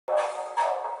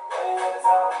Hi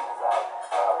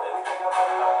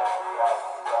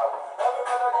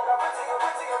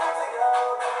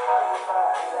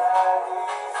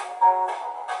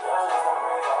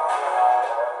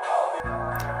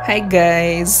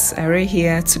guys, Are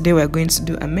here. Today we're going to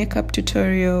do a makeup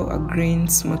tutorial, a green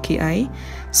smoky eye.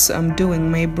 So I'm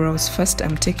doing my brows. First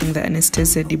I'm taking the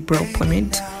Anastasia brow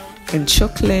pomade and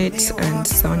chocolate, and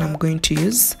the one I'm going to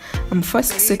use. I'm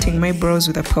first setting my brows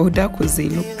with a powder because they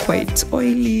look quite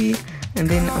oily, and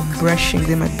then I'm brushing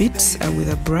them a bit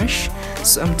with a brush.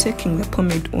 So I'm taking the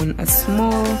pomade on a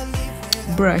small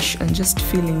brush and just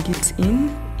filling it in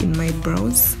my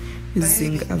brows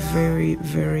using a very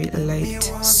light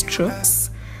strokes,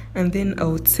 and then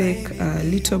I'll take a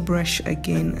little brush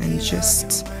again and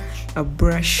just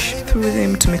brush through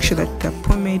them to make sure that the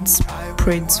pomade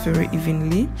spreads very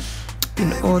evenly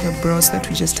in all the brows, that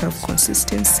we just have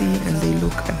consistency and they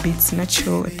look a bit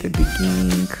natural at the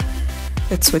beginning.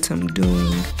 That's what I'm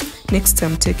doing. Next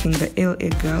I'm taking the LA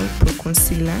Girl Pro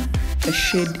Concealer. The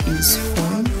shade is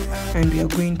Fawn, and we are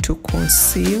going to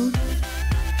conceal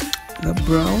the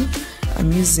brow.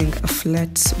 I'm using a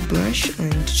flat brush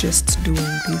and just doing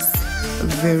this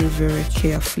very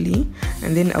carefully,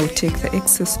 and then I'll take the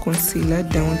excess concealer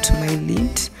down to my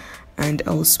lid and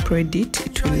I'll spread it.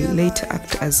 It will later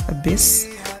act as a base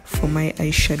for my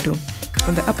eyeshadow.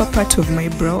 On the upper part of my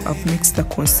brow, I've mixed the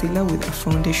concealer with a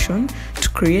foundation to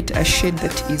create a shade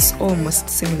that is almost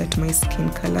similar to my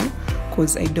skin color,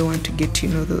 because I don't want to get,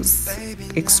 those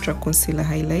extra concealer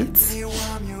highlights.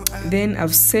 Then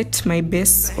I've set my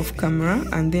base off camera,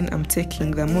 and then I'm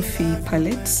taking the Morphe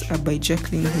palette by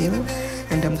Jacqueline Hill,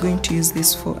 and I'm going to use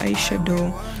this for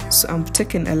eyeshadow. So I'm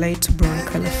taking a light brown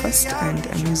color first and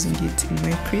I'm using it in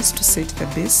my crease to set the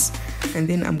base, and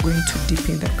then I'm going to dip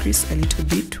in the crease a little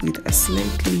bit with a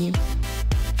slightly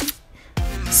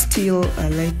still a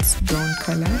light brown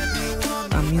color.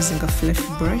 I'm using a fluffy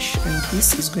brush, and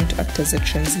this is going to act as a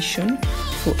transition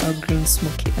for our green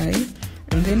smoky eye.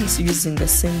 And then it's using the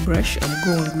same brush, I'm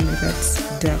going with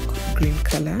that dark green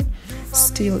color.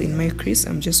 Still in my crease,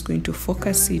 I'm just going to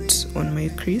focus it on my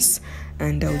crease,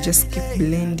 and I'll just keep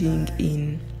blending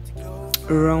in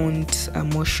round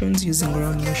motions, using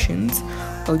round motions.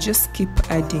 I'll just keep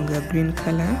adding the green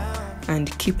color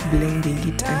and keep blending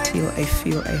it until I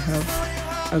feel I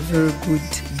have a very good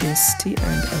density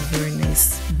and a very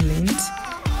nice blend.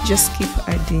 Just keep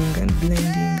adding and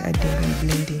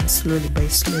blending slowly by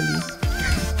slowly.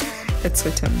 That's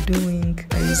what I'm doing.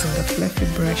 I'm using a fluffy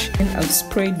brush, and I've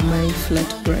sprayed my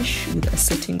flat brush with a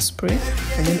setting spray,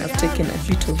 and then I've taken a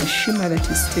bit of a shimmer that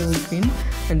is still green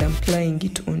and I'm applying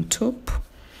it on top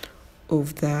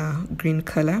of the green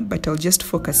color, but I'll just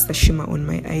focus the shimmer on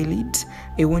my eyelid.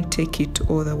 I won't take it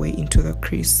all the way into the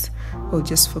crease. I'll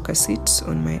just focus it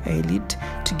on my eyelid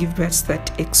to give us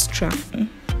that extra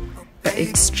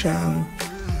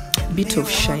bit of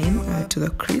shine to the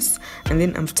crease. And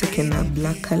then I've taken a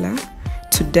black color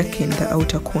to darken the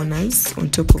outer corners on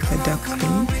top of the dark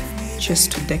green,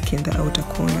 just to darken the outer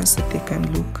corners so they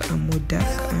can look more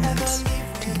dark and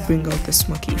to bring out the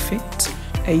smoky effect.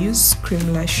 I use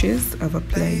cream lashes. I've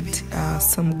applied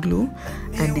some glue,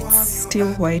 and it's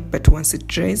still white, but once it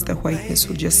dries, the whiteness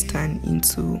will just turn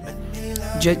into,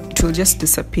 it will just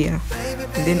disappear.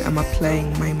 And then I'm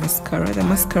applying my mascara. The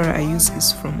mascara I use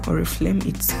is from Oriflame.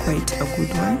 It's quite a good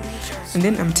one. And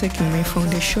then I'm taking my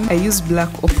foundation. I use Black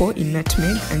Opal in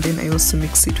Nutmeg, and then I also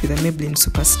mix it with a Maybelline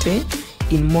Superstay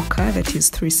in Mocha, that is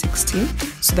 360.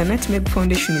 So the Nutmeg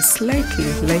foundation is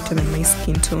slightly lighter than my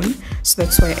skin tone, so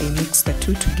that's why I mix the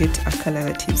two to get a color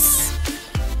that is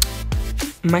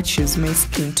matches my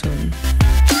skin tone.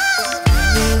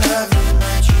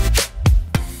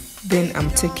 Then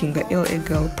I'm taking the LA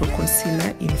Girl Pro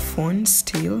Concealer in Fawn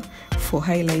still for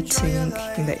highlighting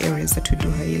in the areas that we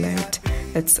do highlight.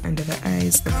 That's under the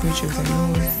eyes, the bridge of the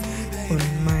nose,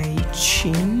 on my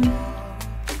chin.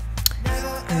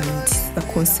 And the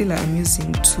concealer I'm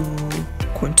using to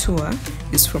contour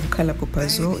is from Colourpop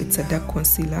as well. It's a dark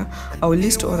concealer. I'll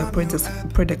list all the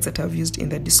products that I've used in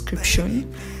the description.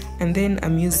 And then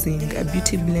I'm using a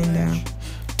beauty blender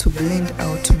to blend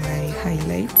out my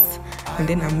highlights. And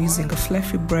then I'm using a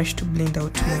fluffy brush to blend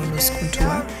out my nose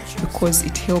contour, because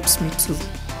it helps me to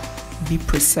be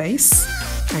precise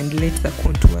and let the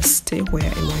contour stay where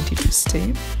I want it to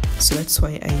stay. So that's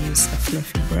why I use a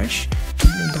fluffy brush to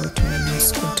blend out my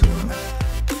nose contour.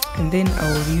 And then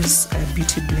I'll use a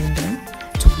beauty blender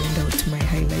to blend out my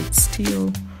highlights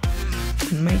still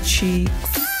on my cheeks.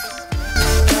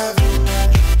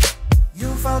 You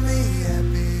found me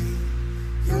happy,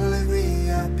 you leave me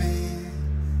happy.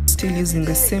 Still using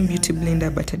the same beauty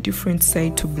blender but a different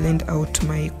side to blend out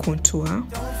my contour.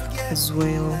 as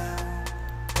well.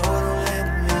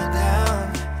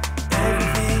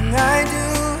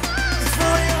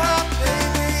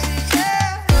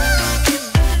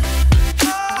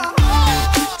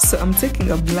 So I'm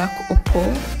taking a black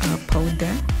opal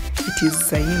powder. It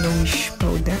is a yellowish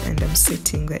powder, and I'm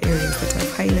setting the areas that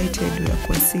I've highlighted with a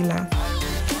concealer,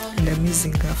 and I'm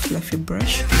using a fluffy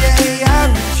brush.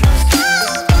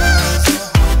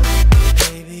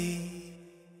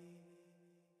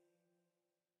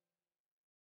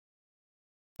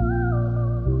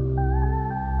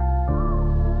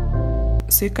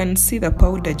 So you can see the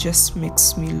powder just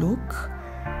makes me look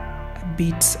a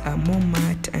bit more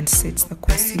matte and sets the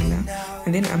concealer.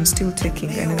 And then I'm still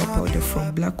taking another powder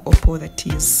from Black Opal that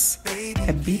is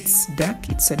a bit dark.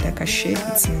 It's a darker shade,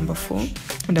 it's number 4,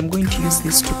 and I'm going to use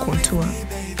this to contour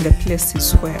the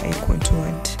places where I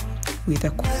contoured with a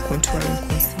contouring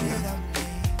concealer.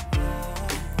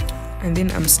 And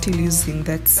then I'm still using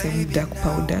that same dark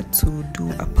powder to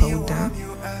do a powder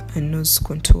and nose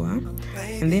contour.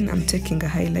 And then I'm taking a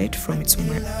highlight from its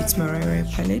Marire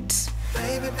palette.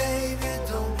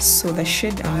 So the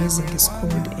shade I'm using is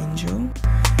called Angel.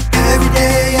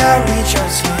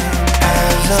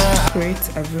 Create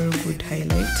a very good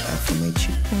highlight for my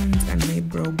cheekbones and my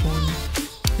brow bone,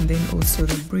 and then also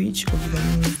the bridge of the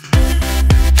nose.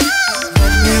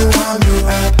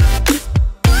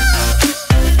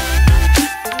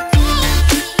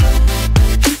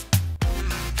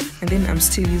 And then I'm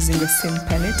still using the same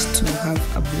palette to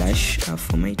have a blush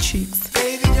for my cheeks.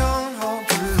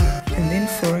 And then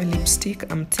for a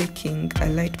lipstick, I'm taking a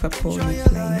light purple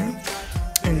lip liner.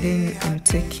 And then I'm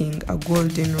taking a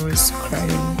golden rose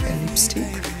crayon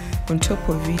lipstick. On top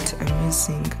of it, I'm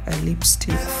using a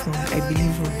lipstick from, I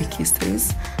believe, Ruby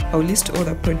Kisses. I'll list all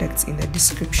the products in the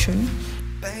description.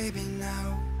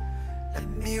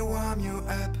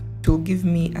 It will give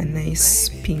me a nice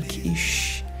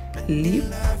pinkish lip,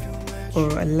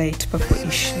 or a light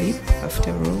purple-ish lip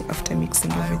after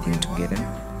mixing everything together,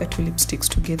 the two lipsticks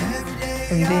together.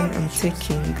 And then I'm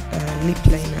taking a lip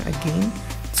liner again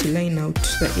to line out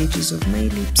the edges of my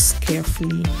lips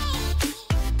carefully.